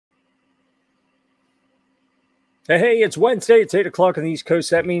Hey, it's Wednesday. It's 8 o'clock on the East Coast.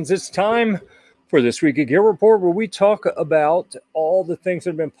 That means it's time for This Week at Gear Report, where we talk about all the things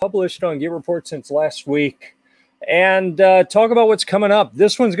that have been published on Gear Report since last week and talk about what's coming up.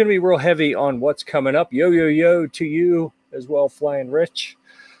 This one's going to be real heavy on what's coming up. Yo, yo, yo to you as well, Flying Rich.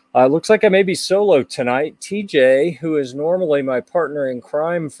 Looks like I may be solo tonight. TJ, who is normally my partner in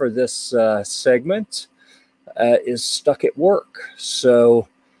crime for this segment, is stuck at work. So...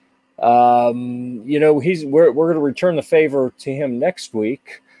 we're going to return the favor to him next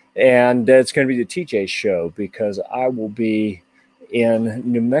week, and it's going to be the TJ show because I will be in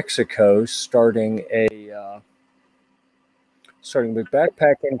New Mexico starting a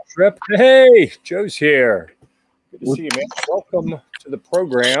backpacking trip. Hey, Joe's here. Good to see you, man. Welcome to the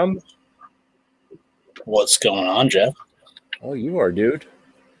program. What's going on, Jeff? Oh, you are, dude.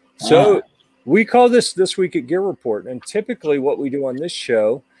 So we call this Week at Gear Report, and typically what we do on this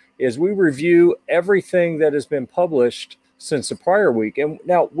show is we review everything that has been published since the prior week. And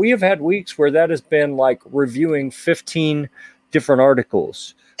now we have had weeks where that has been like reviewing 15 different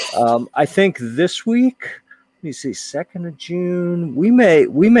articles. I think this week, let me see, 2nd of June, we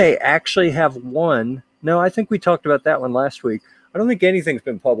may actually have one. No, I think we talked about that one last week. I don't think anything's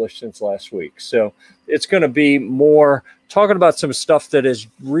been published since last week. So it's going to be more talking about some stuff that has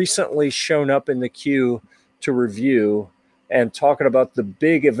recently shown up in the queue to review and talking about the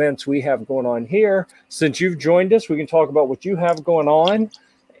big events we have going on here. Since you've joined us, we can talk about what you have going on.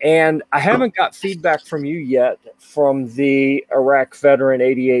 And I haven't got feedback from you yet from the Iraq Veteran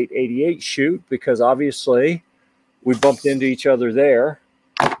 8888 shoot, because obviously we bumped into each other there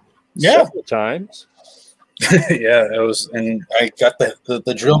several times. Yeah, it was, and I got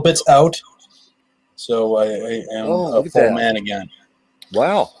the drill bits out, so I am a full man again.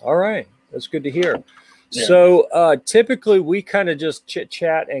 Wow. All right. That's good to hear. Yeah. So typically we kind of just chit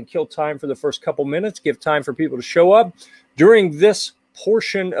chat and kill time for the first couple minutes, give time for people to show up. During this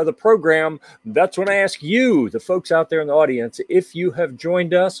portion of the program, that's when I ask you, the folks out there in the audience, if you have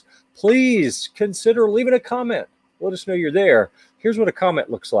joined us, please consider leaving a comment. Let us know you're there. Here's what a comment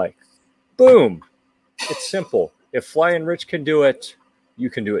looks like. Boom. It's simple. If Flying Rich can do it, you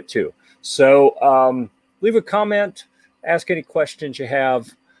can do it too. So leave a comment, ask any questions you have.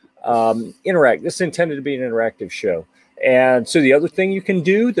 Interact. This is intended to be an interactive show. And so the other thing you can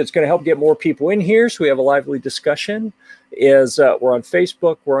do that's going to help get more people in here so we have a lively discussion is we're on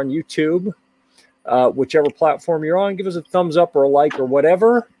Facebook, we're on YouTube, whichever platform you're on, give us a thumbs up or a like or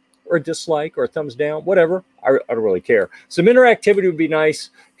whatever, or a dislike or a thumbs down, whatever. I don't really care. Some interactivity would be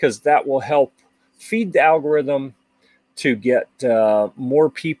nice because that will help feed the algorithm to get more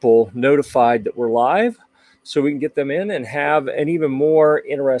people notified that we're live, so we can get them in and have an even more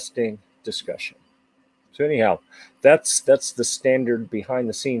interesting discussion. So anyhow, that's the standard behind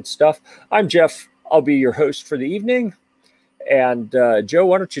the scenes stuff. I'm Jeff. I'll be your host for the evening. And Joe,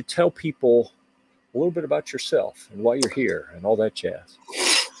 why don't you tell people a little bit about yourself and why you're here and all that jazz.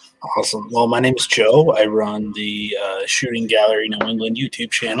 Awesome. Well, my name is Joe. I run the Shooting Gallery New England YouTube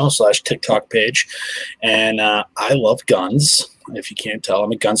channel / TikTok page. And I love guns. If you can't tell,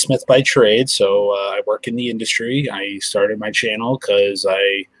 I'm a gunsmith by trade. So I work in the industry. I started my channel because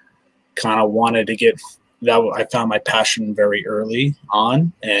I kind of wanted to get that. I found my passion very early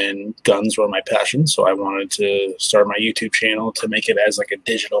on, and guns were my passion. So I wanted to start my YouTube channel to make it as like a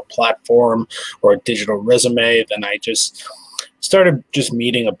digital platform or a digital resume. Then I just started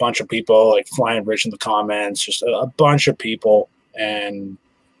meeting a bunch of people, like Flying Rich in the comments, just a bunch of people, and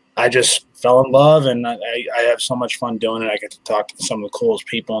I just fell in love, and I have so much fun doing it. I get to talk to some of the coolest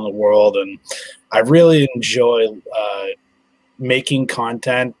people in the world, and I really enjoy making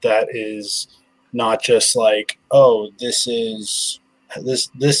content that is not just like, oh, this is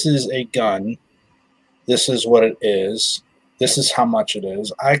a gun, this is what it is, this is how much it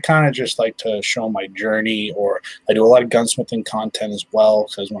is. I kind of just like to show my journey, or I do a lot of gunsmithing content as well,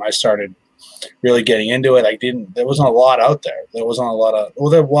 because when I started really getting into it, there wasn't a lot out there. There wasn't a lot of,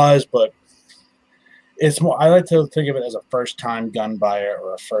 well, there was, but it's more, I like to think of it as a first-time gun buyer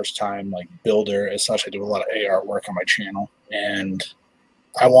or a first-time like builder. As such, I do a lot of AR work on my channel, and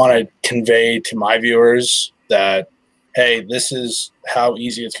I want to convey to my viewers that, hey, this is how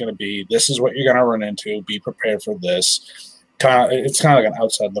easy it's going to be. This is what you're going to run into. Be prepared for this. It's kind of like an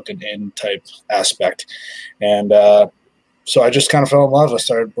outside looking in type aspect. And so I just kind of fell in love. I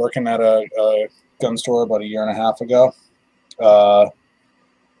started working at a gun store about a year and a half ago.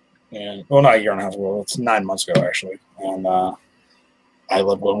 And well, not a year and a half ago. It's 9 months ago, actually. And I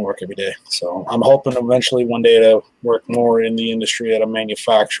love going to work every day. So I'm hoping eventually one day to work more in the industry at a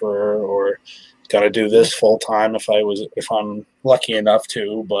manufacturer or gonna do this full time if I'm lucky enough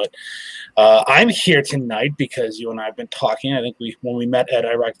to. But I'm here tonight because you and I have been talking. I think when we met at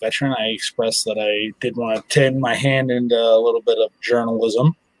Iraq Veteran, I expressed that I did want to tip my hand into a little bit of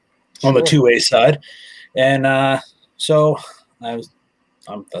journalism on the 2A side, and so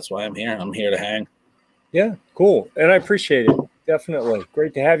that's why I'm here. I'm here to hang. Yeah, cool. And I appreciate it. Definitely.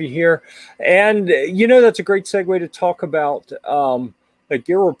 Great to have you here. And, that's a great segue to talk about a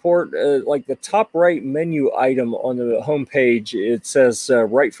Gear Report. Like the top right menu item on the homepage, it says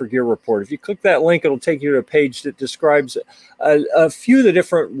Write for Gear Report. If you click that link, it'll take you to a page that describes a few of the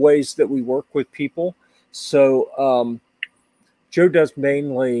different ways that we work with people. So Joe does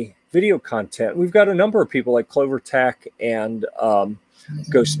mainly video content. We've got a number of people like Clover Tack and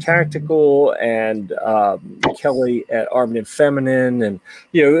Ghost Tactical and Kelly at Armed and Feminine, and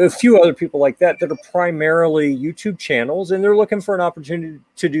a few other people like that are primarily YouTube channels, and they're looking for an opportunity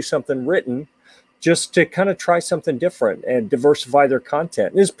to do something written, just to kind of try something different and diversify their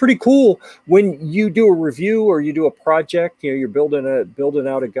content. And it's pretty cool when you do a review or you do a project. You're building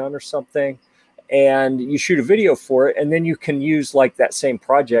out a gun or something, and you shoot a video for it, and then you can use like that same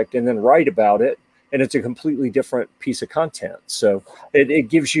project and then write about it. And it's a completely different piece of content. So it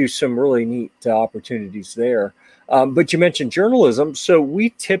gives you some really neat opportunities there. But you mentioned journalism. So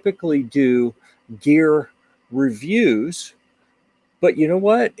we typically do gear reviews. But you know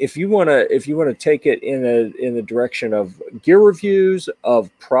what? If you want to take it in the direction of gear reviews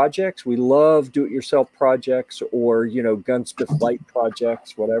of projects, we love do-it-yourself projects or gunsmith light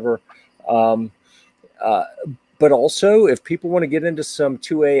projects, whatever. But also, if people want to get into some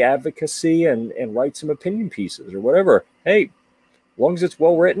 2A advocacy and write some opinion pieces or whatever, hey, as long as it's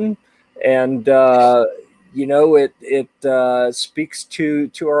well written and it speaks to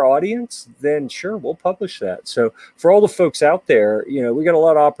our audience, then sure, we'll publish that. So for all the folks out there, we got a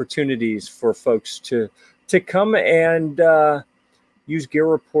lot of opportunities for folks to come and use Gear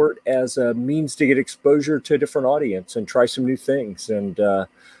Report as a means to get exposure to a different audience and try some new things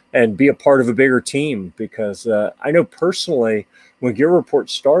and be a part of a bigger team, because I know personally when Gear Report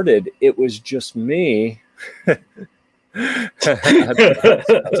started, it was just me. That's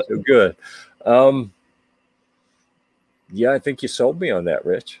so good. Yeah, I think you sold me on that,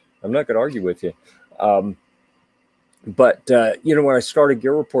 Rich. I'm not going to argue with you. But when I started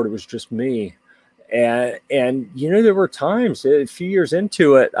Gear Report, it was just me. And there were times, a few years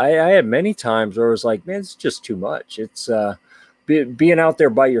into it, I had many times where I was like, man, it's just too much. It's being out there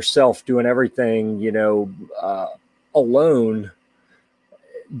by yourself, doing everything, alone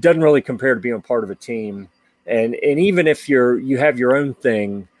doesn't really compare to being a part of a team. And even if you have your own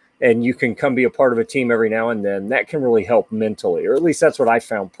thing and you can come be a part of a team every now and then, that can really help mentally, or at least that's what I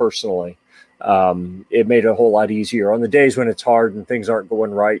found personally. It made it a whole lot easier on the days when it's hard and things aren't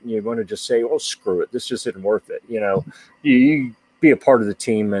going right. And you want to just say, oh, screw it. This just isn't worth it. You be a part of the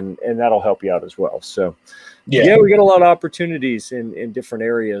team and that'll help you out as well. So yeah, we got a lot of opportunities in different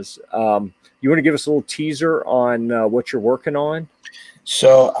areas. You want to give us a little teaser on what you're working on?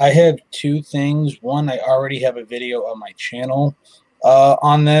 So I have two things. One, I already have a video on my channel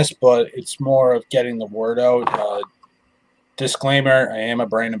on this, but it's more of getting the word out. Disclaimer, I am a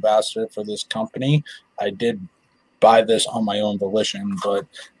brand ambassador for this company. I did buy this on my own volition, but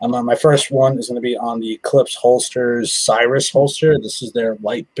my first one is going to be on the Eclipse Holsters Cyrus holster. This is their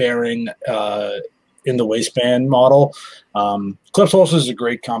light-bearing in the waistband model. Eclipse Holsters is a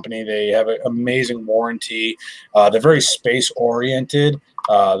great company. They have an amazing warranty. They're very space-oriented.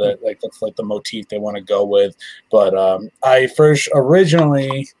 That's like the motif they want to go with. But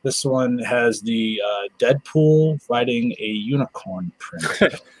originally, this one has the Deadpool riding a unicorn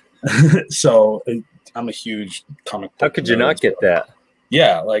print. So I'm a huge comic book. How could you not get that?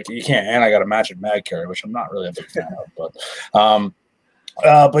 Yeah, like you can't. And I got a Magic Mag carrier, which I'm not really a big fan of. But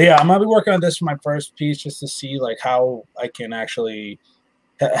yeah, I'm gonna be working on this for my first piece just to see like how I can actually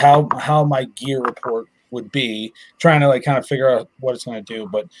how my gear report would be, trying to like kind of figure out what it's going to do.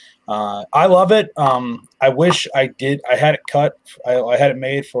 But I love it. I wish I had it cut. I had it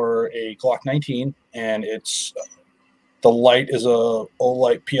made for a Glock 19, and the light is a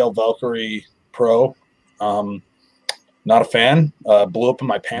Olight PL Valkyrie Pro. Not a fan. Blew up in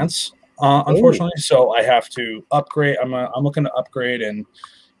my pants, unfortunately. Ooh. So I have to upgrade. I'm looking to upgrade and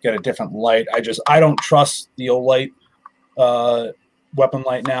get a different light. I don't trust the Olight weapon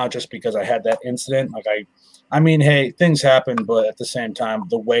light now, just because I had that incident. Like I mean, hey, things happen, but at the same time,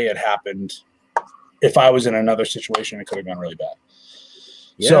 the way it happened, if I was in another situation, it could have gone really bad.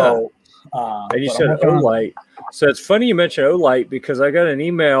 Yeah. So, and you said Olight. So it's funny you mentioned Olight, because I got an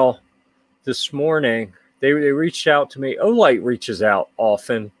email this morning. They reached out to me. Olight reaches out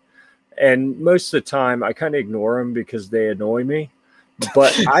often, And most of the time I kind of ignore them because they annoy me.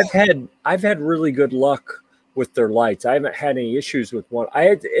 But I've had really good luck with their lights. I haven't had any issues with one.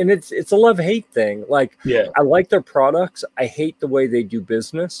 And it's a love-hate thing. Like, Yeah, I like their products. I hate the way they do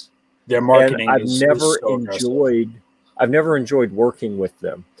business. their marketing And is so aggressive. I've never enjoyed working with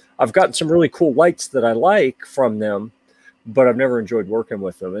them. I've gotten some really cool lights that I like from them, but I've never enjoyed working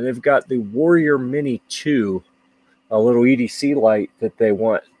with them. And they've got the Warrior Mini 2, a little EDC light that they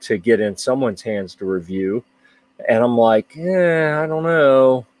want to get in someone's hands to review. And I'm like, I don't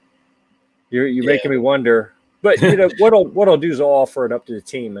know. You're making me wonder. But you know what I'll do is I'll offer it up to the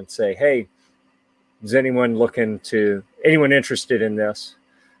team and say, hey, is anyone interested in this?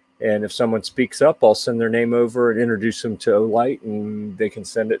 And if someone speaks up, I'll send their name over and introduce them to Olight, and they can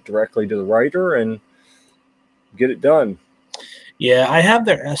send it directly to the writer and get it done. Yeah, I have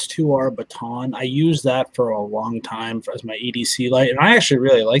their S2R baton. I used that for a long time as my EDC light, and I actually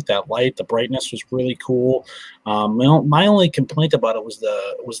really like that light. The brightness was really cool. My only complaint about it was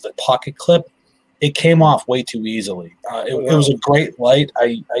the pocket clip. It came off way too easily. It was a great light.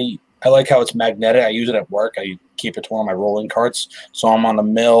 I like how it's magnetic. I use it at work. I keep it to one of my rolling carts. So I'm on the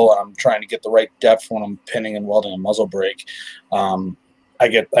mill. I'm trying to get the right depth when I'm pinning and welding a muzzle brake. I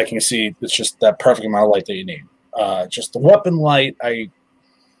can see it's just that perfect amount of light that you need. Just the weapon light,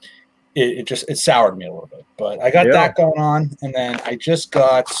 it soured me a little bit. But I got that going on, and then I just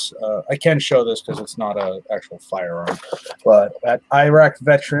got I can show this because it's not an actual firearm, but at Iraq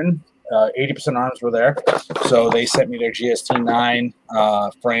Veteran, 80% Arms were there, so they sent me their GST9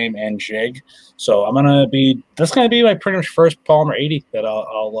 frame and jig. So that's gonna be my pretty much first Polymer 80 that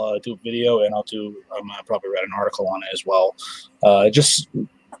I'll do a video, and I'm gonna probably write an article on it as well. Just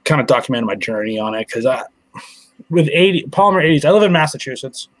kind of documenting my journey on it, because with Polymer 80s, I live in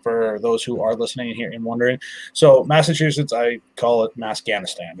Massachusetts, for those who are listening here and wondering. So Massachusetts, I call it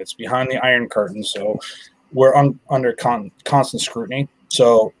Mascanistan. It's behind the Iron Curtain, so we're under constant scrutiny.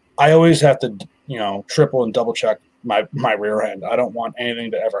 So I always have to, triple and double check my rear end. I don't want anything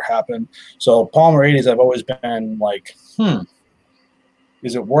to ever happen. So Polymer 80s, I've always been like,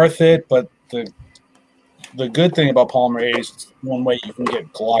 is it worth it? But the good thing about Polymer 80s, it's one way you can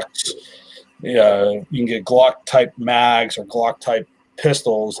get Glocks. You can get Glock type mags or Glock type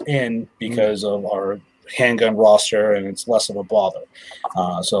pistols in because of our handgun roster, and it's less of a bother.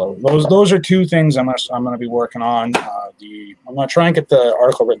 So those are two things I'm going to be working on. I'm going to try and get the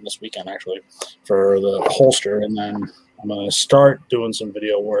article written this weekend, actually, for the holster, and then I'm going to start doing some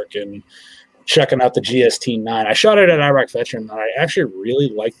video work and checking out the GST9. I shot it at Iraq Veteran, and I actually really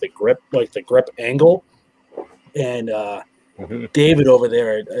like the grip angle. And David over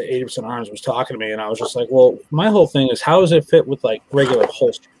there at 80% Arms was talking to me, and I was just like, well, my whole thing is, how does it fit with like regular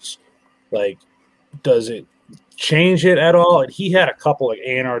holsters? Like, does it change it at all? And he had a couple like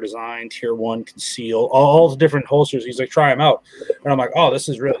A&R Design, Tier 1, Conceal, all the different holsters. He's like, try them out. And I'm like, oh, this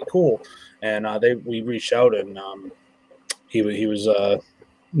is really cool. And we reached out, and he was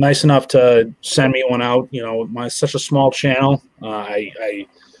nice enough to send me one out. Such a small channel. I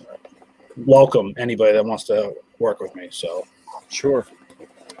welcome anybody that wants to work with me. So sure.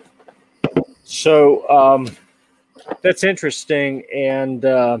 So that's interesting, and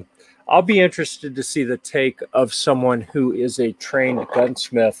I'll be interested to see the take of someone who is a trained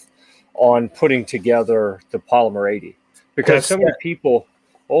gunsmith on putting together the Polymer 80, because so many people,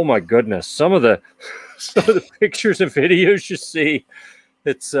 oh my goodness, some of the pictures and videos you see,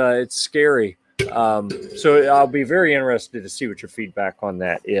 it's scary. So I'll be very interested to see what your feedback on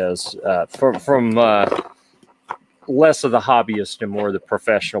that is, from less of the hobbyist and more of the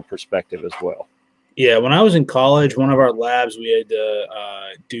professional perspective as well. Yeah, when I was in college, one of our labs, we had to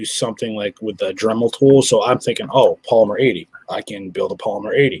do something like with the Dremel tool. So I'm thinking, oh, Polymer 80. I can build a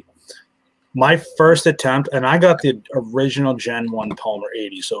Polymer 80. My first attempt, and I got the original Gen 1 Polymer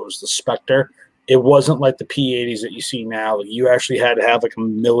 80, so it was the Spectre. It wasn't like the P80s that you see now. Like, you actually had to have like a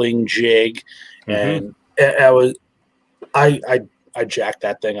milling jig, and I jacked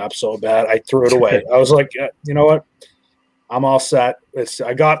that thing up so bad I threw it away. I was like, you know what? I'm all set. I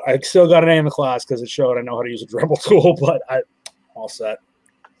still got an A in the class because it showed I know how to use a Dremel tool, but I'm all set.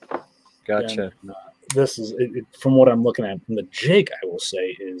 Gotcha. And, this is from what I'm looking at. And the jig, I will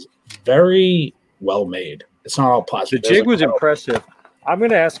say, is very well made. It's not all plastic. The jig was impressive. I'm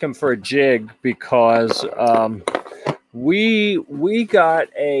going to ask him for a jig because we got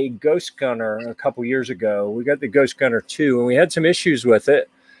a Ghost Gunner a couple years ago. We got the Ghost Gunner 2, and we had some issues with it,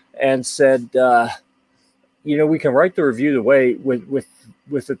 and said, we can write the review the way with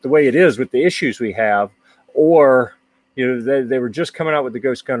it the way it is with the issues we have, or they were just coming out with the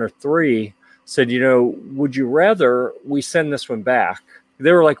Ghost Gunner 3. Said, would you rather we send this one back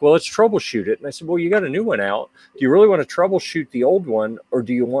They were like, well, let's troubleshoot it. And I said, well, you got a new one out. Do you really want to troubleshoot the old one, or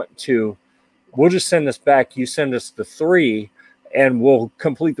do you want to, we'll just send this back. You send us the 3 and we'll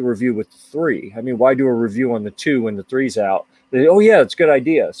complete the review with the 3. I mean, why do a review on the 2 when the 3's out? They, oh yeah, it's a good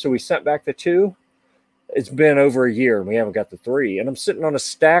idea. So we sent back the 2. It's been over a year and we haven't got the 3. And I'm sitting on a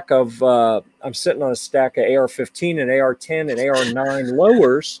stack of AR-15 and AR-10 and AR-9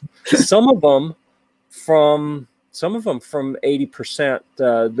 lowers. Some of them from 80%.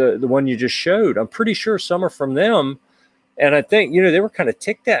 The one you just showed. I'm pretty sure some are from them. And I think, you know, they were kind of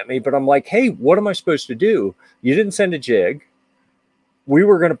ticked at me, but I'm like, hey, what am I supposed to do? You didn't send a jig. We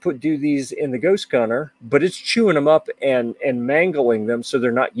were going to do these in the Ghost Gunner, but it's chewing them up and mangling them so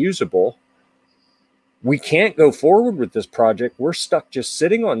they're not usable. We can't go forward with this project. We're stuck just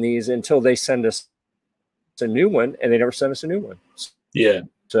sitting on these until they send us a new one, and they never sent us a new one. Yeah.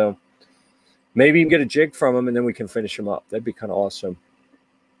 So maybe you can get a jig from them, and then we can finish them up. That'd be kind of awesome.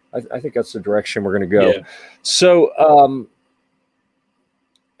 I think that's the direction we're going to go. Yeah. So,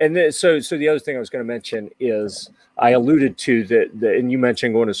 and then, so the other thing I was going to mention is I alluded to and you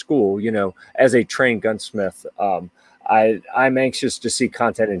mentioned going to school, you know, as a trained gunsmith. I'm anxious to see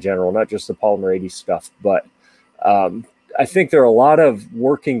content in general, not just the Polymer 80 stuff, but I think there are a lot of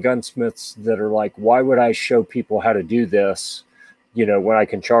working gunsmiths that are like, why would I show people how to do this, you know, when I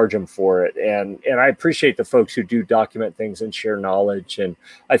can charge them for it? And I appreciate the folks who do document things and share knowledge. And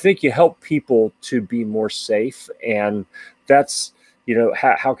I think you help people to be more safe. And that's, you know,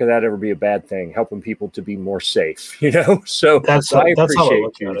 how could that ever be a bad thing? Helping people to be more safe, you know? So I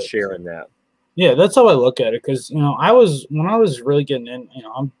appreciate you sharing that. Yeah, that's how I look at it. Because, you know, when I was really getting in, you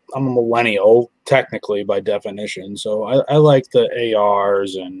know, I'm a millennial technically by definition. So I like the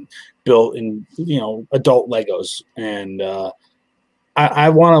ARs and built in, you know, adult Legos. And I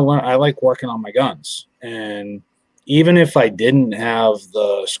want to learn. I like working on my guns. And even if I didn't have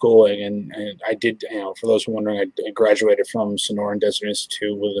the schooling, and I did, you know, for those who are wondering, I graduated from Sonoran Desert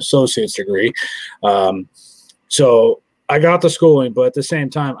Institute with an associate's degree. So I got the schooling, but at the same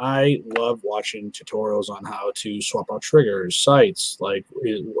time, I love watching tutorials on how to swap out triggers, sights, like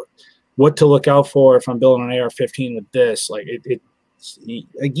what to look out for if I'm building an AR-15 with this. Like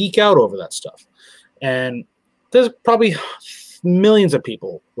I geek out over that stuff. And there's probably millions of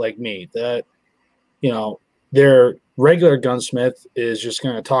people like me that, you know, their regular gunsmith is just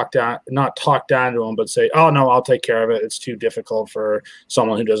going to not talk down to them, but say, oh, no, I'll take care of it. It's too difficult for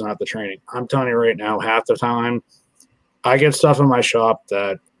someone who doesn't have the training. I'm telling you right now, half the time I get stuff in my shop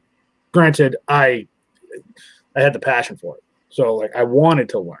that, granted, I had the passion for it. So, like, I wanted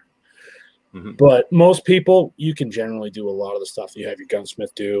to learn. Mm-hmm. But most people, you can generally do a lot of the stuff that you have your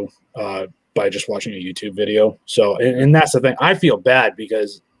gunsmith do by just watching a YouTube video. So, and that's the thing. I feel bad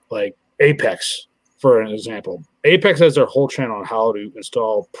because, like, Apex, for an example, Apex has their whole channel on how to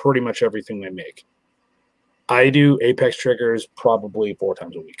install pretty much everything they make. I do Apex triggers probably 4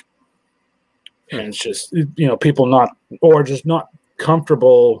 times a week. And it's just, you know, people not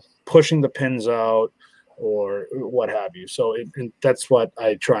comfortable pushing the pins out or what have you. So that's what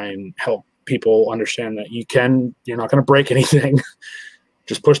I try and help people understand, that you're not going to break anything.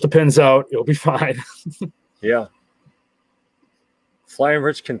 Just push the pins out. You'll be fine. Yeah. Flying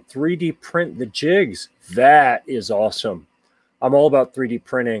Rich can 3D print the jigs. That is awesome. I'm all about 3D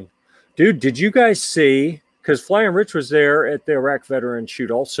printing. Dude, did you guys see, because Flying Rich was there at the Iraq Veteran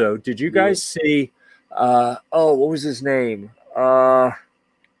Shoot also. Did you guys see, what was his name?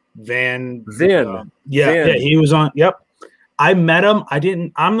 Vin. Yeah, he was on. Yep. I met him.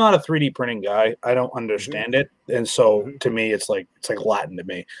 I'm not a 3D printing guy. I don't understand it. And so to me, it's like Latin to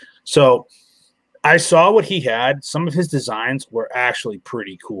me. So I saw what he had. Some of his designs were actually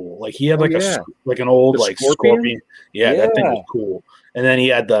pretty cool. Like he had an old Scorpion. Yeah, that thing was cool. And then he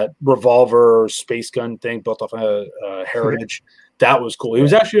had the revolver space gun thing built off a Heritage. That was cool. He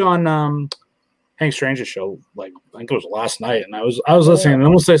was actually on Hank Strange's show, like I think it was last night, and I was listening. And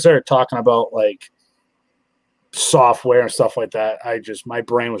once they started talking about like software and stuff like that, my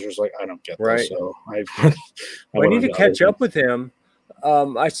brain was just like, I don't get this. So I need to catch up with him.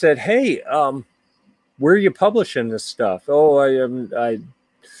 I said, hey, where are you publishing this stuff? Oh,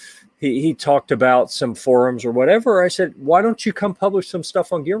 he talked about some forums or whatever. I said, why don't you come publish some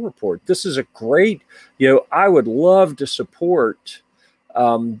stuff on Gear Report? This is a great, I would love to support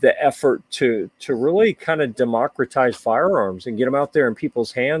the effort to really kind of democratize firearms and get them out there in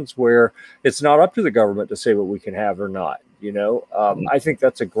people's hands where it's not up to the government to say what we can have or not. I think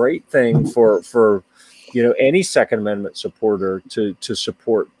that's a great thing for any Second Amendment supporter to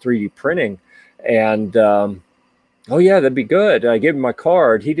support 3D printing. And oh yeah, that'd be good. I gave him my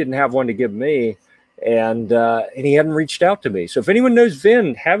card. He didn't have one to give me, and he hadn't reached out to me. So if anyone knows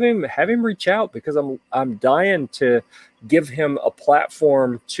Vin, have him reach out, because I'm dying to give him a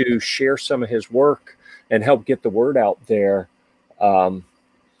platform to share some of his work and help get the word out there. I'll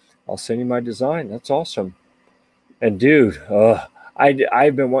send you my design. That's awesome. And dude,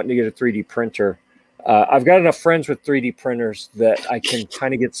 I've been wanting to get a 3D printer. I've got enough friends with 3D printers that I can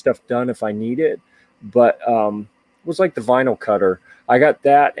kind of get stuff done if I need it. But it was like the vinyl cutter. I got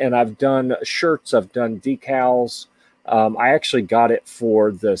that, and I've done shirts. I've done decals. I actually got it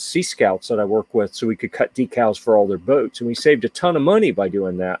for the Sea Scouts that I work with, so we could cut decals for all their boats. And we saved a ton of money by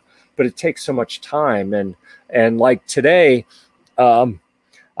doing that. But it takes so much time. And like today,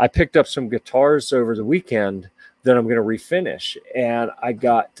 I picked up some guitars over the weekend that I'm going to refinish. And I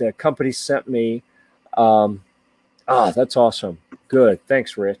got company sent me. That's awesome. Good.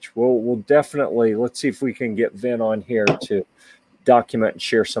 Thanks, Rich. We'll definitely, let's see if we can get Vin on here to document and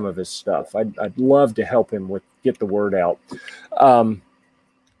share some of his stuff. I'd love to help him get the word out.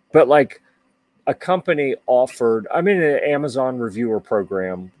 But like a company offered, I'm in an Amazon reviewer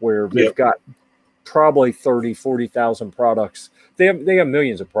program where they've got probably 30, 40,000 products. They have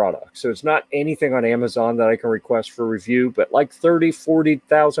millions of products. So it's not anything on Amazon that I can request for review, but like 30,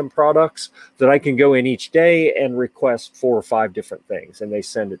 40,000 products that I can go in each day and request 4 or 5 different things, and they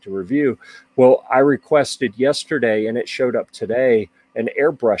send it to review. Well, I requested yesterday, and it showed up today, an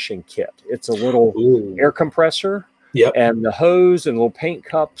airbrushing kit. It's a little air compressor and the hose and little paint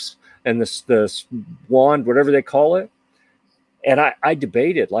cups and this wand, whatever they call it. And I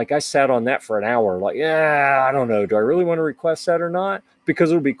debated, like I sat on that for an hour, like, yeah, I don't know. Do I really want to request that or not?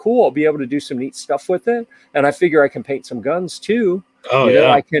 Because it'll be cool. I'll be able to do some neat stuff with it. And I figure I can paint some guns too. Oh, you know,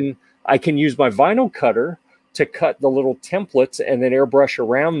 I can use my vinyl cutter to cut the little templates and then airbrush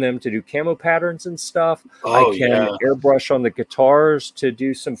around them to do camo patterns and stuff. I can airbrush on the guitars to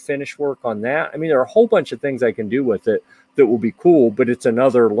do some finish work on that. I mean, there are a whole bunch of things I can do with it that will be cool, but it's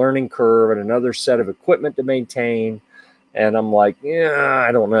another learning curve and another set of equipment to maintain. And I'm like, yeah,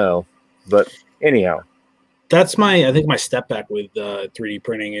 I don't know. But anyhow, that's I think my step back with 3D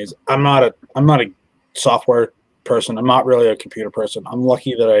printing is I'm not a software person. I'm not really a computer person. I'm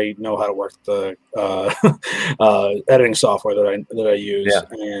lucky that I know how to work the editing software that I use.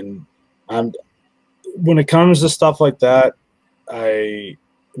 And when it comes to stuff like that,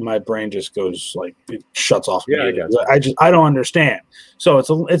 my brain just goes like, it shuts off. I don't understand. So it's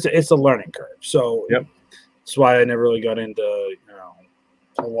a learning curve. So that's why I never really got into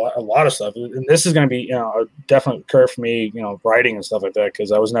a lot of stuff. And this is going to be a definite curve for me, writing and stuff like that,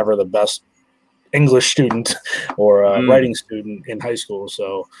 because I was never the best English student or writing student in high school.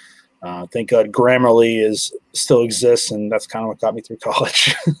 So thank God Grammarly still exists, and that's kind of what got me through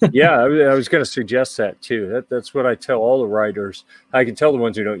college. Yeah, I was going to suggest that too. That's what I tell all the writers. I can tell the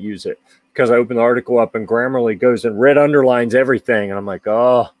ones who don't use it, because I open the article up and Grammarly goes and red underlines everything, and I'm like,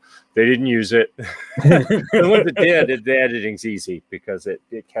 oh, they didn't use it. The ones that did, the editing's easy because it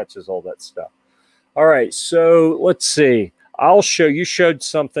catches all that stuff. All right, so let's see. I'll show you. Showed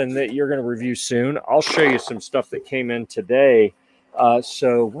something that you're going to review soon. I'll show you some stuff that came in today.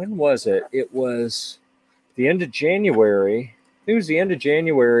 So when was it? It was the end of January. I think it was the end of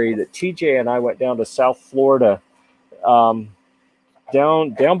January that TJ and I went down to South Florida, down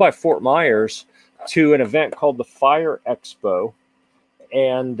by Fort Myers, to an event called the Fire Expo.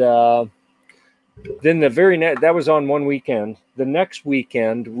 And then that was on one weekend. The next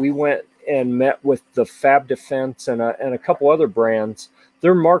weekend, we went and met with the Fab Defense and a couple other brands.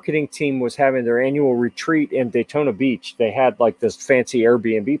 Their marketing team was having their annual retreat in Daytona Beach. They had like this fancy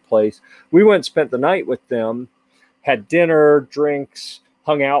Airbnb place. We went and spent the night with them, had dinner, drinks,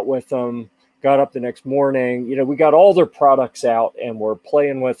 hung out with them, got up the next morning. We got all their products out and we're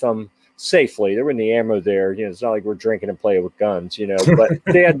playing with them safely. There wasn't the ammo there. It's not like we're drinking and playing with guns, but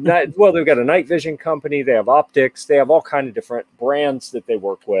they had they've got a night vision company. They have optics. They have all kinds of different brands that they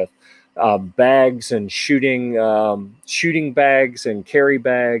work with, bags and shooting bags and carry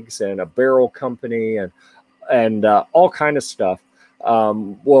bags, and a barrel company and all kind of stuff.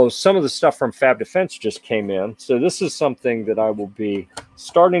 Well, some of the stuff from Fab Defense just came in. So this is something that I will be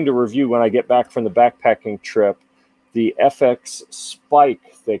starting to review when I get back from the backpacking trip. The FX Spike,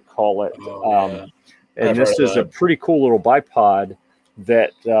 they call it. And this is a pretty cool little bipod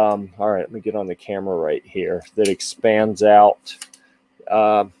that, all right, let me get on the camera right here, that expands out.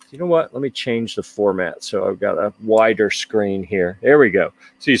 You know what? Let me change the format. So I've got a wider screen here. There we go.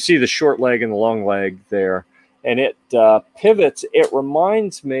 So you see the short leg and the long leg there. And it pivots. It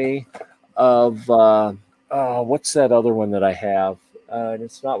reminds me of, what's that other one that I have? And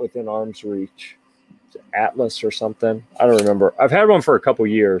it's not within arm's reach. Atlas or something. I don't remember. I've had one for a couple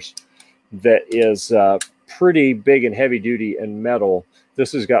years, that is pretty big and heavy duty and metal.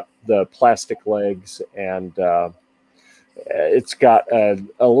 This has got the plastic legs, and it's got a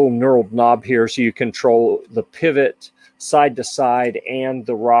little knurled knob here, so you control the pivot side to side and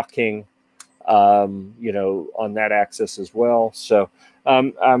the rocking, you know, on that axis as well. So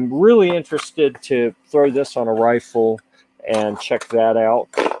I'm really interested to throw this on a rifle and check that out.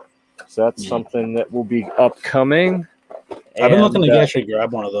 So that's something that will be upcoming. I've been looking to actually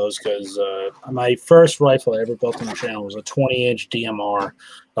grab one of those because my first rifle I ever built on the channel was a 20-inch DMR.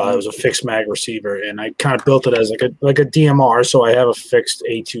 It was a fixed mag receiver, and I kind of built it as like a DMR, so I have a fixed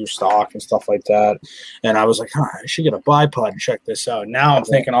A2 stock and stuff like that. And I was like, I should get a bipod and check this out. Now I'm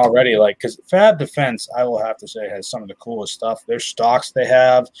thinking already, like, because Fab Defense, I will have to say, has some of the coolest stuff. Their stocks they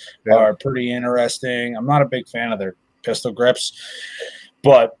have are pretty interesting. I'm not a big fan of their pistol grips,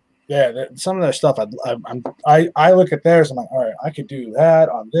 but yeah, some of their stuff, I look at theirs, I'm like, all right, I could do that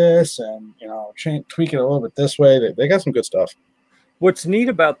on this, and you know, tweak it a little bit this way. They got some good stuff. What's neat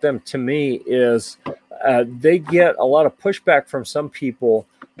about them to me is they get a lot of pushback from some people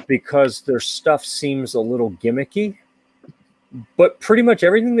because their stuff seems a little gimmicky, but pretty much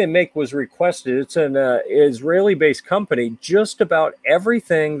everything they make was requested. It's an Israeli-based company. Just about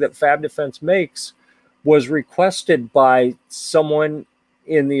everything that Fab Defense makes was requested by someone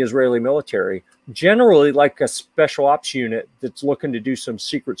in the Israeli military, generally like a special ops unit that's looking to do some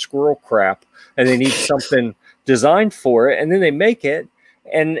secret squirrel crap, and they need something designed for it, and then they make it,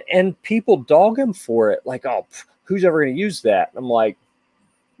 and people dog them for it, like, oh, who's ever going to use that? And I'm like,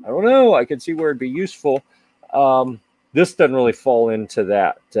 I don't know. I could see where it'd be useful. This doesn't really fall into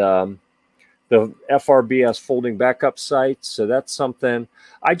that. The FRBS folding backup sights, so that's something.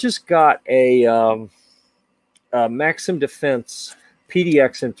 I just got a Maxim Defense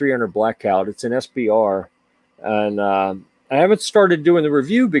PDX and 300 Blackout. It's an SBR, and I haven't started doing the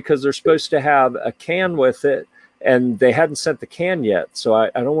review because they're supposed to have a can with it, and they hadn't sent the can yet. So I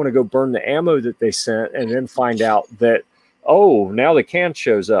don't want to go burn the ammo that they sent and then find out that, oh, now the can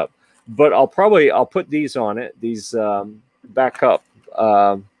shows up. But I'll put these on it. These backup.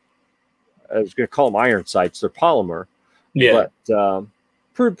 I was going to call them iron sights. They're polymer. Yeah. But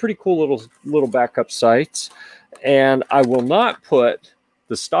pretty cool little backup sights. And I will not put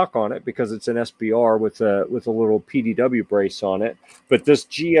the stock on it because it's an SBR with a little PDW brace on it. But this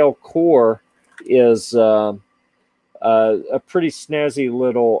GL core is a pretty snazzy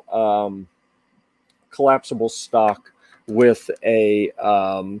little collapsible stock with a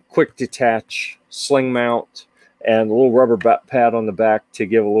quick detach sling mount and a little rubber pad on the back to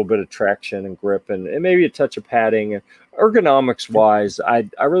give a little bit of traction and grip, and maybe a touch of padding. And ergonomics wise, I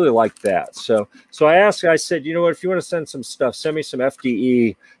really like that. So I said, you know what, if you want to send some stuff, send me some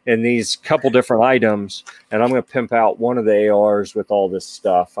FDE and these couple different items, and I'm going to pimp out one of the ARs with all this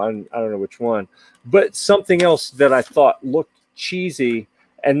stuff. I don't know which one, but something else that I thought looked cheesy.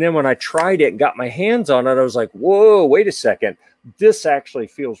 And then when I tried it and got my hands on it, I was like, whoa, wait a second. This actually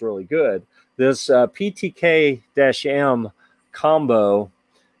feels really good. This PTK-M combo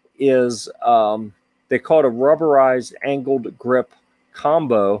is, they call it a rubberized angled grip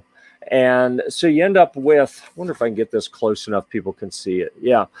combo. And so you end up with, I wonder if I can get this close enough people can see it.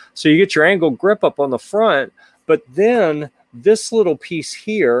 Yeah. So you get your angled grip up on the front, but then this little piece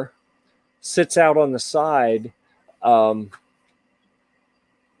here sits out on the side.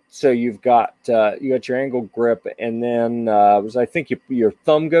 So you've got your angled grip, and then I think your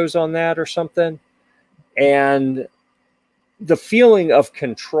thumb goes on that or something, and the feeling of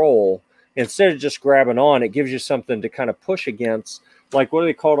control, instead of just grabbing on, it gives you something to kind of push against. Like, what do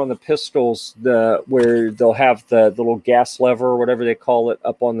they call it on the pistols? Where they'll have the little gas lever or whatever they call it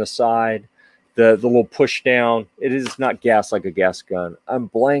up on the side, the little push down. It is not gas like a gas gun. I'm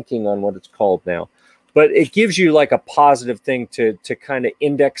blanking on what it's called now. But it gives you like a positive thing to kind of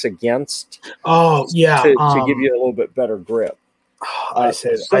index against. Oh, yeah. To give you a little bit better grip. I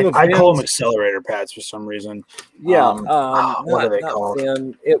call them accelerator pads for some reason. Yeah. What are they called?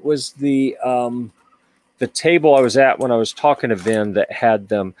 And it was the table I was at when I was talking to Vin that had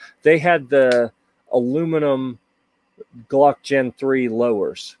them. They had the aluminum Glock Gen 3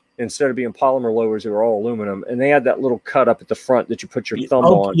 lowers. Instead of being polymer lowers, they were all aluminum, and they had that little cut up at the front that you put your thumb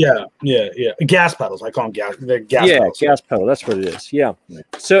on. Yeah. Gas pedals. I call them gas. They're gas pedals. Gas pedal. That's what it is. Yeah.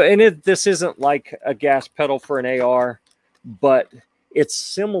 So, and this isn't like a gas pedal for an AR, but it's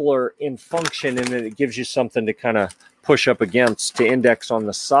similar in function in that it gives you something to kind of push up against to index on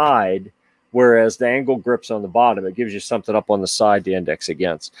the side, whereas the angle grip's on the bottom. It gives you something up on the side to index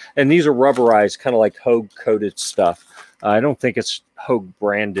against. And these are rubberized, kind of like Hogue coated stuff. I don't think it's Hogue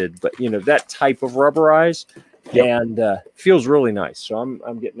branded, but you know, that type of rubberized. Yep. and feels really nice. So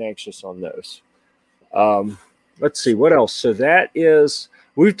I'm getting anxious on those. Let's see what else. So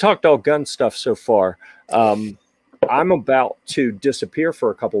we've talked all gun stuff so far. I'm about to disappear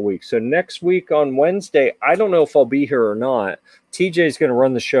for a couple weeks. So next week on Wednesday, I don't know if I'll be here or not. TJ's going to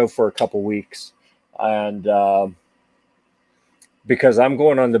run the show for a couple weeks, and because I'm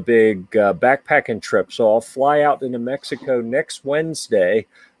going on the big backpacking trip, so I'll fly out to New Mexico next Wednesday.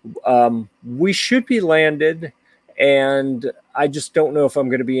 We should be landed, and I just don't know if I'm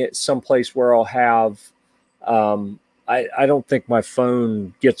going to be at someplace where I'll have. I don't think my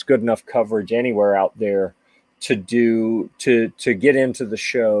phone gets good enough coverage anywhere out there to get into the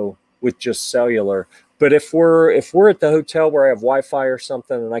show with just cellular. But if we're at the hotel where I have Wi-Fi or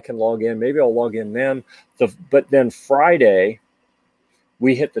something and I can log in, maybe I'll log in then. But then Friday,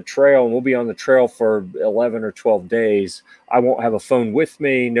 we hit the trail and we'll be on the trail for 11 or 12 days. I won't have a phone with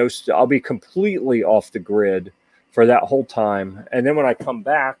me. I'll be completely off the grid for that whole time. And then when I come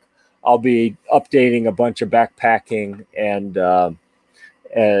back, I'll be updating a bunch of backpacking, and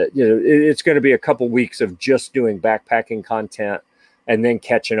it's going to be a couple weeks of just doing backpacking content and then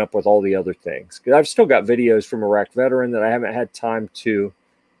catching up with all the other things. Because I've still got videos from Iraq Veteran that I haven't had time to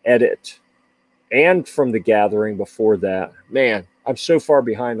edit, and from the gathering before that. Man, I'm so far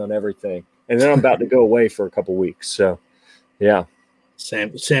behind on everything. And then I'm about to go away for a couple weeks. So, yeah.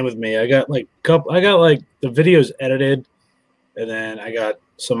 Same with me. I got like the videos edited, and then I got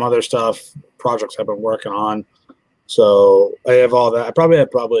some other stuff, projects I've been working on. So I have all that. I probably have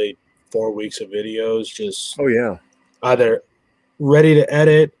 4 weeks of videos, just either ready to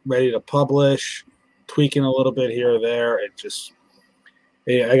edit, ready to publish, tweaking a little bit here or there. It just,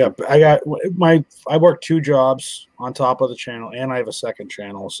 I work 2 jobs on top of the channel, and I have a second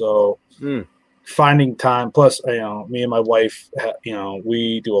channel. So finding time, plus, me and my wife,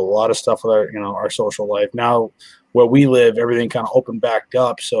 we do a lot of stuff with our social life. Now where we live, everything kind of opened back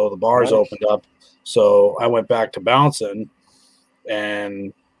up. So the bars opened up. So I went back to bouncing,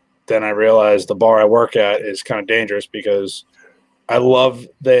 and then I realized the bar I work at is kind of dangerous because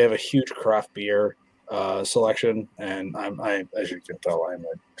they have a huge craft beer selection, and as you can tell, I'm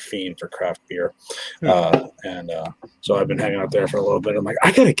a fiend for craft beer. So I've been hanging out there for a little bit. I'm like,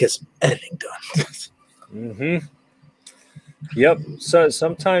 I got to get some editing done. Mm-hmm. Yep. So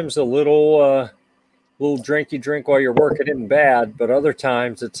sometimes a little drink you drink while you're working isn't bad, but other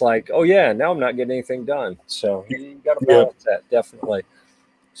times it's like, oh yeah, now I'm not getting anything done. So you got to balance that, definitely.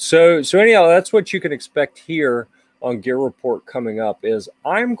 So anyhow, that's what you can expect here on Gear Report coming up. Is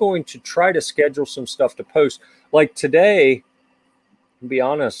I'm going to try to schedule some stuff to post. Like today, to be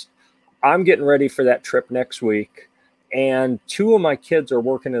honest, I'm getting ready for that trip next week, and 2 of my kids are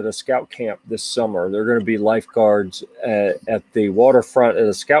working at a scout camp this summer. They're going to be lifeguards at the waterfront at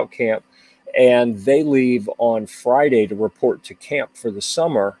a scout camp. And they leave on Friday to report to camp for the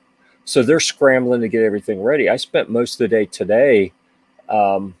summer. So they're scrambling to get everything ready. I spent most of the day today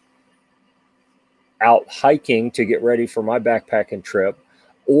out hiking to get ready for my backpacking trip,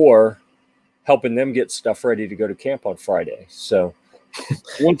 or helping them get stuff ready to go to camp on Friday. So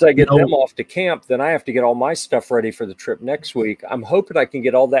once I get them off to camp, then I have to get all my stuff ready for the trip next week. I'm hoping I can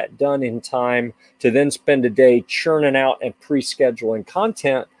get all that done in time to then spend a day churning out and pre-scheduling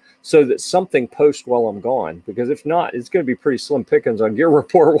content, so that something posts while I'm gone. Because if not, it's going to be pretty slim pickings on Gear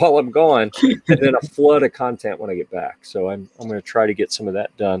Report while I'm gone, and then a flood of content when I get back. So I'm going to try to get some of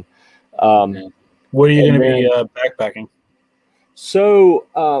that done. Where are you going to be backpacking? So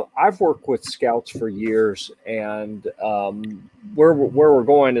I've worked with scouts for years, and where we're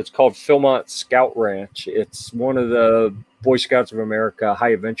going, it's called Philmont Scout Ranch. It's one of the Boy Scouts of America high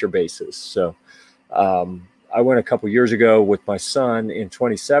adventure bases. So I went a couple years ago with my son. In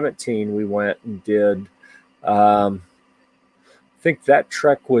 2017, we went and did, I think that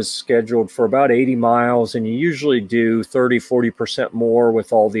trek was scheduled for about 80 miles, and you usually do 30-40% more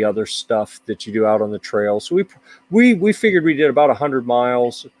with all the other stuff that you do out on the trail. So we figured we did about 100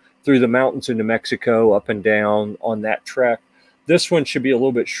 miles through the mountains in New Mexico, up and down on that trek. This one should be a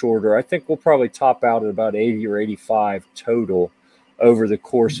little bit shorter. I think we'll probably top out at about 80 or 85 total over the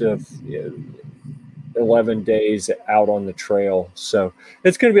course of 11 days out on the trail. So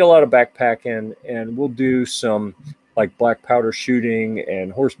it's going to be a lot of backpacking, and we'll do some like black powder shooting and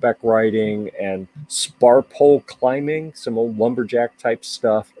horseback riding and spar pole climbing, some old lumberjack type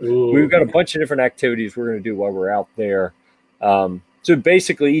stuff. Ooh. We've got a bunch of different activities we're going to do while we're out there. So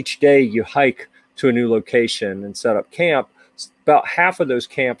basically each day you hike to a new location and set up camp. About half of those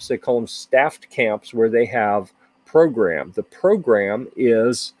camps, they call them staffed camps, where they have program. The program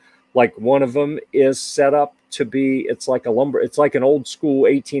is like, one of them is set up to be, it's like an old school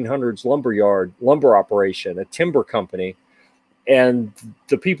 1800s lumber operation, a timber company. And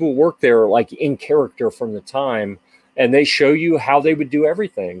the people who work there are like in character from the time, and they show you how they would do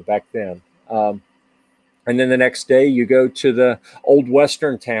everything back then. And then the next day you go to the old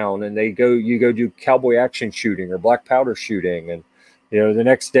Western town and you go do cowboy action shooting or black powder shooting. And, the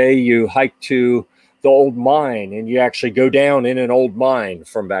next day you hike to the old mine and you actually go down in an old mine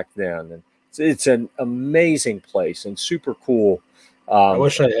from back then. And it's an amazing place and super cool. I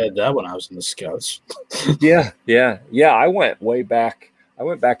wish I had that when I was in the Scouts. Yeah. I went way back. I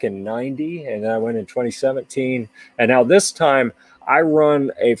went back in 90 and then I went in 2017. And now this time I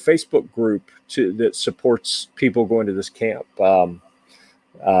run a Facebook group that supports people going to this camp. Philmont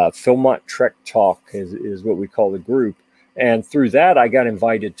Trek Talk is what we call the group. And through that, I got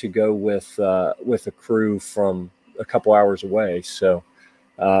invited to go with a crew from a couple hours away. So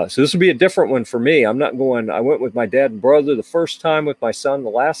this will be a different one for me. I'm not going. I went with my dad and brother the first time, with my son the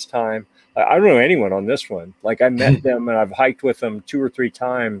last time. I don't know anyone on this one. Like, I met them and I've hiked with them 2 or 3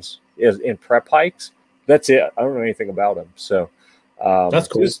 times in prep hikes. That's it. I don't know anything about them. So that's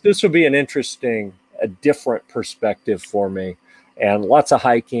cool. This will be an interesting, a different perspective for me, and lots of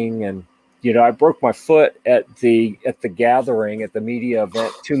hiking. And I broke my foot at the gathering at the media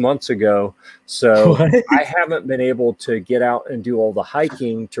event 2 months ago. So I haven't been able to get out and do all the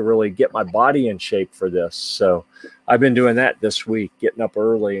hiking to really get my body in shape for this. So I've been doing that this week, getting up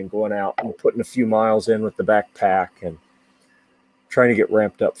early and going out and putting a few miles in with the backpack and trying to get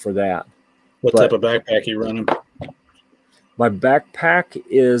ramped up for that. What type of backpack are you running? My backpack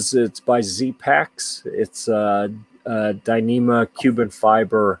it's by Z-Packs. It's a Dyneema Cuban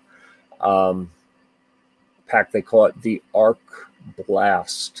fiber pack. They call it the Arc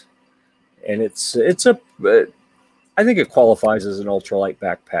Blast, and it's I think it qualifies as an ultralight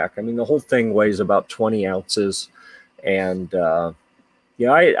backpack. I mean, the whole thing weighs about 20 ounces, and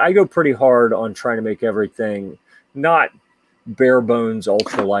I go pretty hard on trying to make everything not bare bones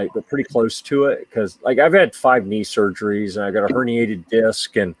ultralight, but pretty close to it, because like I've had 5 knee surgeries and I got a herniated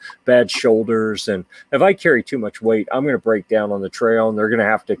disc and bad shoulders, and if I carry too much weight, I'm going to break down on the trail and they're going to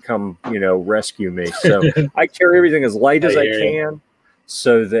have to come rescue me. So I carry everything as light as I can,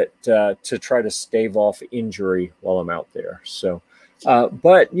 so that to try to stave off injury while I'm out there. So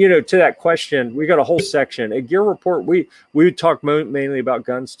but to that question, we got a whole section at Gear Report. We talk mainly about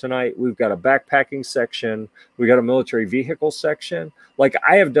guns tonight. We've got a backpacking section. We got a military vehicle section. Like,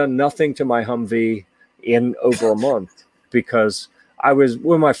 I have done nothing to my Humvee in over a month, because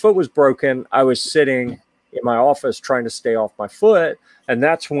when my foot was broken, I was sitting in my office trying to stay off my foot. And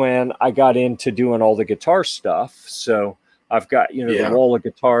that's when I got into doing all the guitar stuff. So I've got, the wall of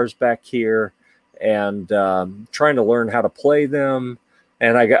guitars back here, and trying to learn how to play them.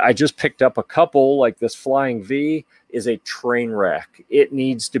 And I just picked up a couple. Like, this Flying V is a train wreck. It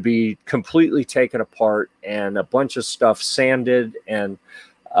needs to be completely taken apart and a bunch of stuff sanded and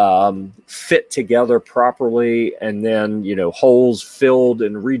fit together properly, and then holes filled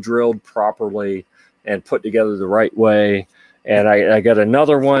and re-drilled properly and put together the right way. And I got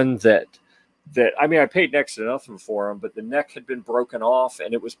another one that I mean, I paid next to nothing for them, but the neck had been broken off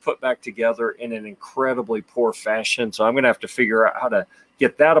and it was put back together in an incredibly poor fashion. So I'm going to have to figure out how to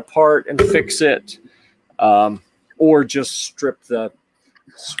get that apart and fix it, or just strip the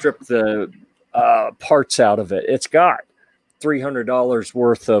parts out of it. It's got $300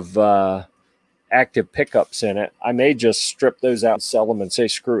 worth of active pickups in it. I may just strip those out and sell them and say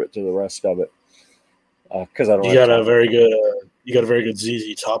screw it to the rest of it, because I don't. You got a very good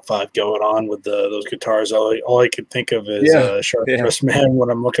ZZ Top 5 going on with those guitars. All I could think of is Sharp Dressed Man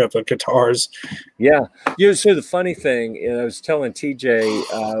when I'm looking at the guitars. Yeah. So the funny thing, I was telling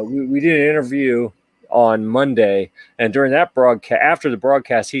TJ, we did an interview on Monday, and during that broadcast, after the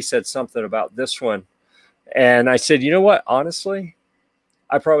broadcast, he said something about this one. And I said, you know what? Honestly,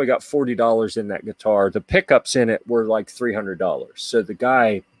 I probably got $40 in that guitar. The pickups in it were like $300. So the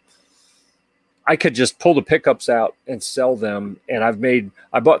guy, I could just pull the pickups out and sell them. And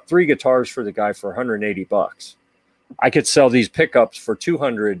I bought 3 guitars for the guy for $180. I could sell these pickups for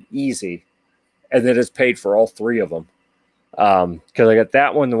 $200 easy. And then it's paid for all 3 of them. Cause I got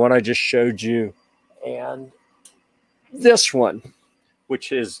that one, the one I just showed you, and this one,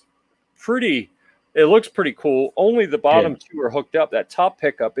 which is it looks pretty cool. Only the bottom 2 are hooked up. That top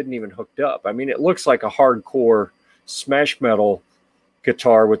pickup isn't even hooked up. I mean, it looks like a hardcore smash metal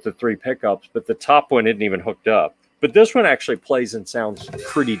guitar with the 3 pickups, but the top one isn't even hooked up. But this one actually plays and sounds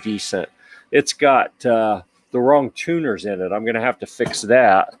pretty decent. It's got the wrong tuners in it. I'm going to have to fix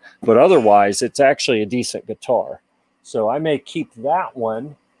that, but otherwise it's actually a decent guitar. So I may keep that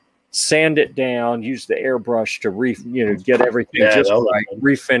one sand it down, use the airbrush to get everything just right,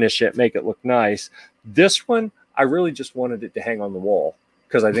 refinish it, make it look nice. This one, I really just wanted it to hang on the wall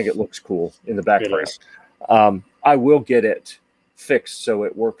because I think it looks cool in the background. I will get it fixed so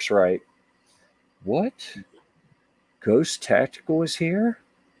it works right. What? Ghost Tactical is here?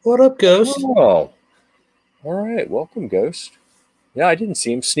 What up, Ghost? Oh, all right. Welcome, Ghost. Yeah, I didn't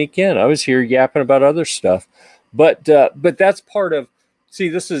see him sneak in. I was here yapping about other stuff. But that's part of, see,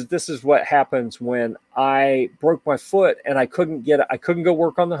 this is what happens when I broke my foot and I couldn't go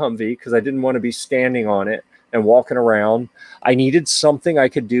work on the Humvee because I didn't want to be standing on it and walking around. I needed something I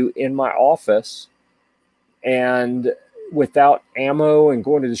could do in my office, and without ammo and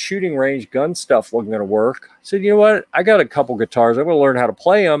going to the shooting range, gun stuff wasn't going to work. I said, you know what? I got a couple guitars. I'm going to learn how to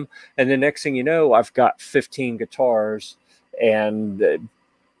play them. And the next thing you know, I've got 15 guitars and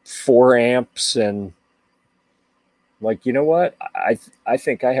 4 amps. And like, you know what? I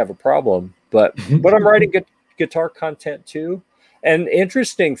think I have a problem. But I'm writing guitar content too. And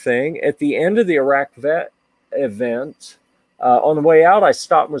interesting thing, at the end of the Iraq Vet event, on the way out, I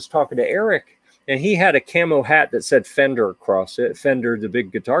stopped and was talking to Eric. And he had a camo hat that said Fender across it. Fender, the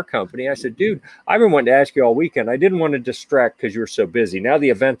big guitar company. I said, dude, I've been wanting to ask you all weekend. I didn't want to distract because you were so busy. Now the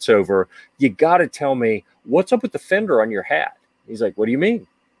event's over. You got to tell me what's up with the Fender on your hat. He's like, what do you mean?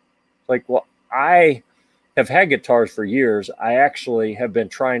 Like, well, I have had guitars for years. I actually have been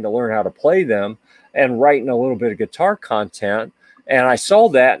trying to learn how to play them and writing a little bit of guitar content. And I saw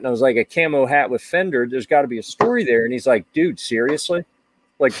that and I was like, a camo hat with Fender, there's got to be a story there. And he's like, dude, seriously?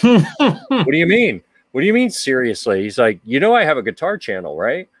 Like, what do you mean? What do you mean, seriously? He's like, you know, I have a guitar channel,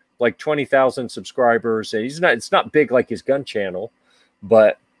 right? Like 20,000 subscribers. And it's not big like his gun channel,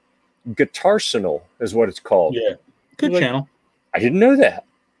 but Guitarsenal is what it's called. Yeah. Good channel. I didn't know that.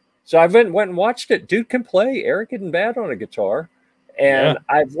 So I went and watched it. Dude can play. Eric isn't bad on a guitar. And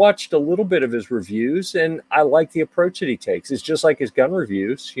I've watched a little bit of his reviews, and I like the approach that he takes. It's just like his gun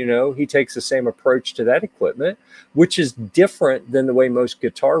reviews. You know, he takes the same approach to that equipment, which is different than the way most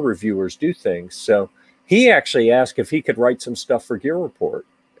guitar reviewers do things. So he actually asked if he could write some stuff for Gear Report,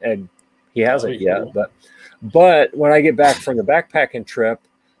 and he hasn't yet. Cool. But when I get back from the backpacking trip,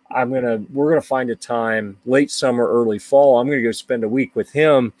 we're gonna find a time late summer, early fall. I'm gonna go spend a week with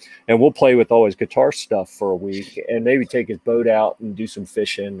him, and we'll play with all his guitar stuff for a week, and maybe take his boat out and do some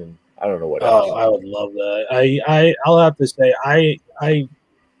fishing. And I don't know what else. I would love that. I'll have to say I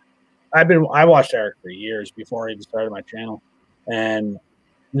watched Eric for years before I even started my channel, and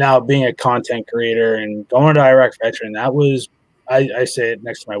now being a content creator and going to Iraq Veteran, that was I say it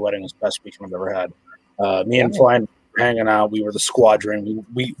next to my wedding was the best weekend I've ever had. Me and Flying. Hanging out, we were the squadron.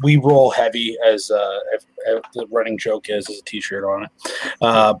 We roll heavy, as the running joke is, as a t-shirt on it.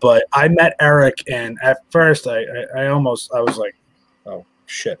 But I met Eric, and at first I was like, oh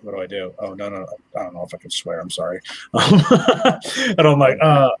shit, what do I do? Oh no, I don't know if I can swear. I'm sorry. And I'm like,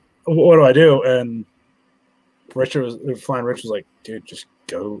 what do I do? And Flying Rich was like, dude, just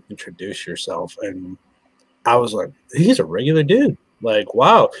go introduce yourself. And I was like, he's a regular dude. Like,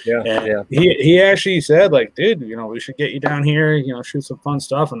 wow. And he actually said, like, dude, you know, we should get you down here, you know, shoot some fun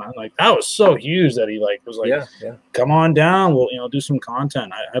stuff. And I'm like, that was so huge that he was like, come on down, we'll, you know, do some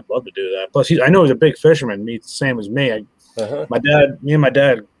content. I'd love to do that. Plus I know he's a big fisherman, same as me. My dad,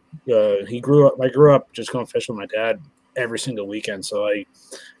 I grew up just going fishing with my dad every single weekend. So I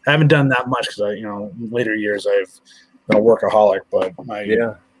haven't done that much because in later years I've been a workaholic, but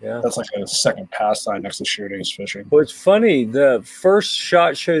that's like a second pastime next to shooting is fishing. Well, it's funny. The first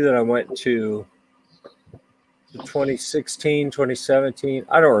SHOT Show that I went to, 2016, 2017,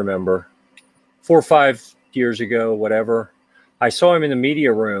 I don't remember, 4 or 5 years ago, whatever. I saw him in the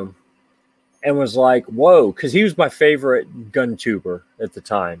media room and was like, whoa, because he was my favorite gun tuber at the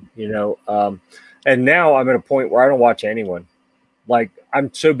time, you know. And now I'm at a point where I don't watch anyone. Like,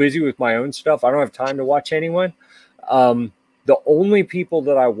 I'm so busy with my own stuff, I don't have time to watch anyone. The only people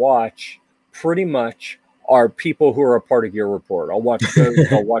that I watch pretty much are people who are a part of Gear Report. I'll watch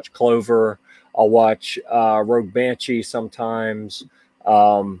Ghost, I'll watch Clover, I'll watch Rogue Banshee sometimes.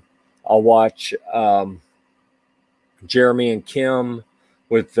 I'll watch Jeremy and Kim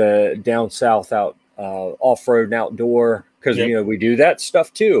with the Down South out off-road and outdoor, because you know we do that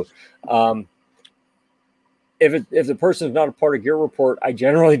stuff too. If the person's not a part of Gear Report, I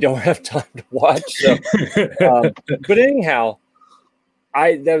generally don't have time to watch. So, but anyhow,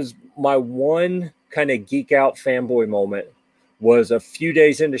 that was my one kind of geek out fanboy moment. Was a few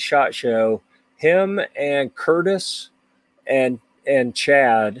days into SHOT Show, him and Curtis and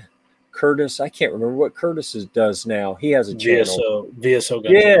Chad. Curtis, I can't remember what Curtis does now. He has a channel. VSO.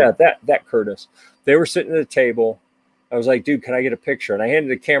 Yeah, that Curtis. They were sitting at a table, I was like, dude, can I get a picture? And I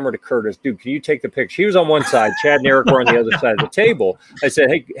handed the camera to Curtis. Dude, can you take the picture? He was on one side. Chad and Eric were on the other side of the table. I said,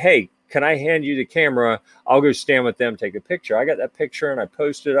 hey, can I hand you the camera? I'll go stand with them, take a picture. I got that picture and I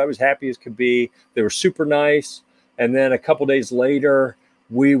posted. I was happy as could be. They were super nice. And then a couple days later,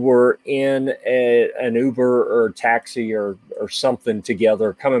 we were in an Uber or taxi or something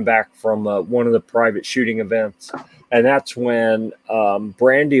together, coming back from one of the private shooting events. And that's when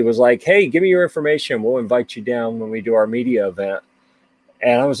Brandy was like, hey, give me your information. We'll invite you down when we do our media event.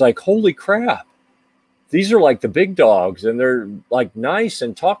 And I was like, holy crap. These are like the big dogs, and they're like nice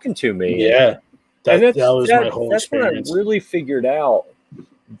and talking to me. Yeah. That was my whole experience. When I really figured out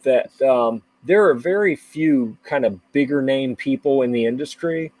that there are very few kind of bigger name people in the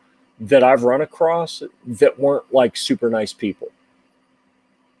industry that I've run across that weren't like super nice people.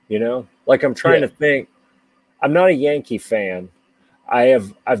 You know, like I'm trying to think. I'm not a Yankee fan.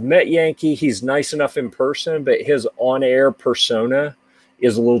 I've met Yankee. He's nice enough in person, but his on-air persona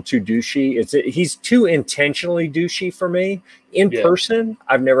is a little too douchey. He's too intentionally douchey for me. In person,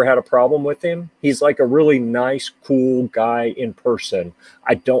 I've never had a problem with him. He's like a really nice, cool guy in person.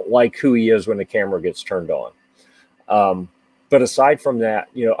 I don't like who he is when the camera gets turned on. But aside from that,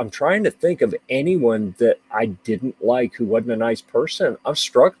 you know, I'm trying to think of anyone that I didn't like who wasn't a nice person. I'm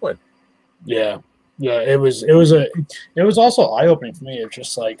struggling. Yeah. Yeah, it was also eye-opening for me. It's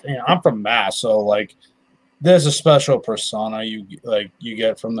just like, you know, I'm from Mass, so like there's a special persona you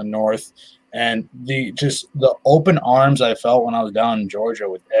get from the north, and the open arms I felt when I was down in Georgia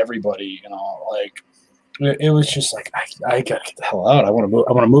with everybody, you know, like it was just like I gotta get the hell out. I want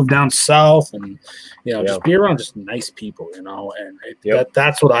to move down south, and you know, just be around just nice people, you know, and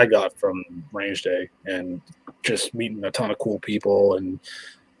that's what I got from Range Day, and just meeting a ton of cool people. And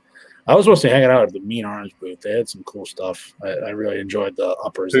I was supposed to hang out at the Mean Arms booth. They had some cool stuff. I really enjoyed the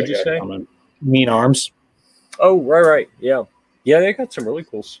uppers. Who'd you say? Coming. Mean Arms. Oh, right. Yeah. Yeah, they got some really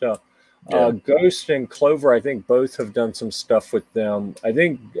cool stuff. Yeah. Ghost and Clover, I think both have done some stuff with them. I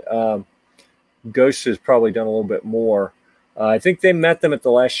think Ghost has probably done a little bit more. I think they met them at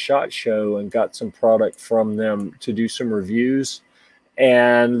the last SHOT Show and got some product from them to do some reviews.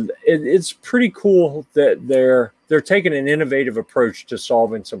 And it's pretty cool that they're taking an innovative approach to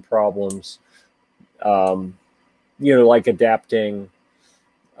solving some problems, you know, like adapting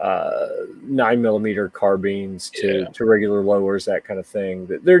 9mm carbines to regular lowers, that kind of thing.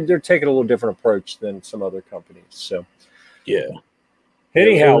 They're taking a little different approach than some other companies. So,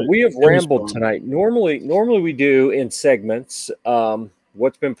 anyhow, we have rambled tonight. Normally we do in segments.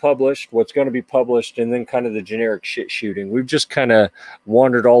 What's been published, what's going to be published, and then kind of the generic shit shooting. We've just kind of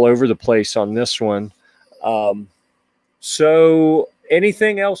wandered all over the place on this one. So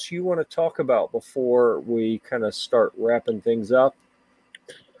anything else you want to talk about before we kind of start wrapping things up?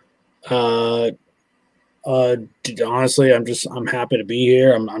 Honestly, I'm happy to be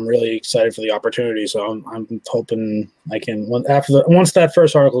here. I'm really excited for the opportunity. So I'm hoping I can, once that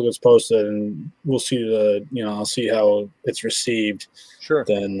first article gets posted and we'll see I'll see how it's received. Sure.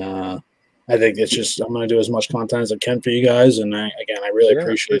 Then, I think it's just, I'm going to do as much content as I can for you guys. And I really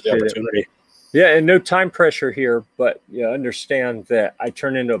appreciate the opportunity. Yeah. And no time pressure here, but understand that I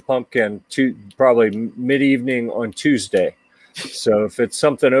turn into a pumpkin probably mid-evening on Tuesday. So if it's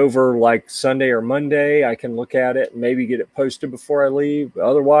something over like Sunday or Monday, I can look at it and maybe get it posted before I leave. But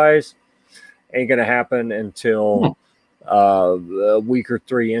otherwise, ain't going to happen until a week or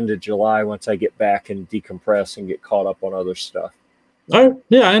three into July once I get back and decompress and get caught up on other stuff. Oh,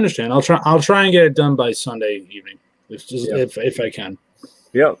 yeah, I understand. I'll try and get it done by Sunday evening if I can.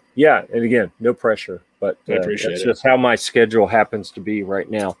 Yeah. Yeah. And again, no pressure, but I appreciate that's it. just how my schedule happens to be right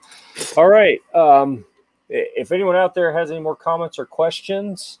now. All right. If anyone out there has any more comments or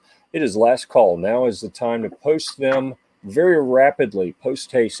questions, it is last call. Now is the time to post them very rapidly.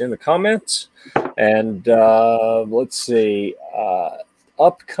 Post haste in the comments. And let's see.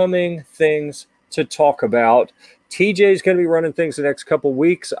 Upcoming things to talk about. TJ is going to be running things the next couple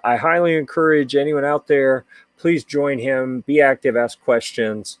weeks. I highly encourage anyone out there, please join him. Be active, ask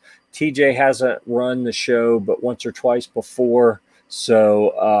questions. TJ hasn't run the show but once or twice before.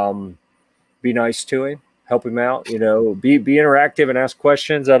 So be nice to him. Help him out, be interactive and ask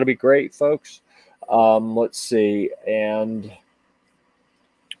questions. That'll be great, folks. Let's see. And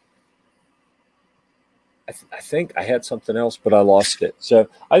I think I had something else, but I lost it. So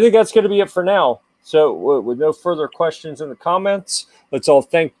I think that's going to be it for now. So with no further questions in the comments, let's all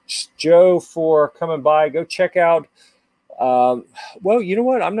thank Joe for coming by. Go check out. Well, you know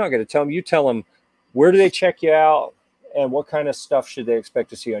what? I'm not going to tell them. You tell them, where do they check you out and what kind of stuff should they expect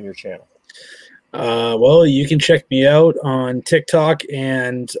to see on your channel? Well, you can check me out on TikTok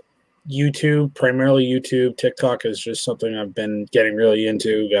and YouTube, primarily YouTube. TikTok is just something I've been getting really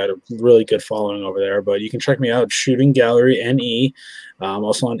into. Got a really good following over there. But you can check me out, Shooting Gallery NE.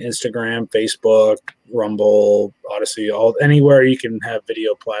 Also on Instagram, Facebook, Rumble, Odyssey, anywhere you can have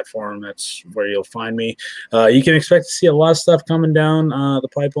video platform. That's where you'll find me. You can expect to see a lot of stuff coming down the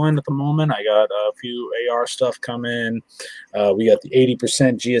pipeline at the moment. I got a few AR stuff coming. We got the 80%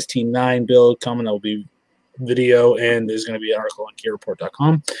 GST9 build coming. That will be video, and there's going to be an article on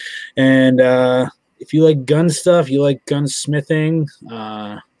Gear-Report.com. And if you like gun stuff, you like gunsmithing,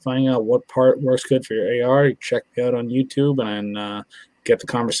 finding out what part works good for your AR, check me out on YouTube and get the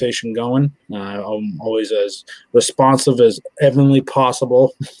conversation going. I'm always as responsive as evenly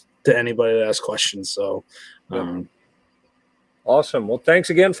possible to anybody that asks questions. So awesome. Well, thanks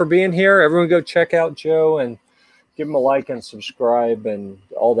again for being here. Everyone go check out Joe and give him a like and subscribe and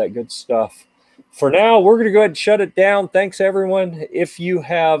all that good stuff. For now, we're going to go ahead and shut it down. Thanks, everyone. If you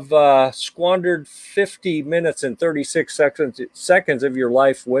have squandered 50 minutes and 36 seconds of your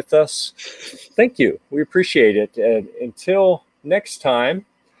life with us, thank you. We appreciate it. And until next time,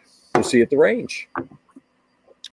 we'll see you at the range.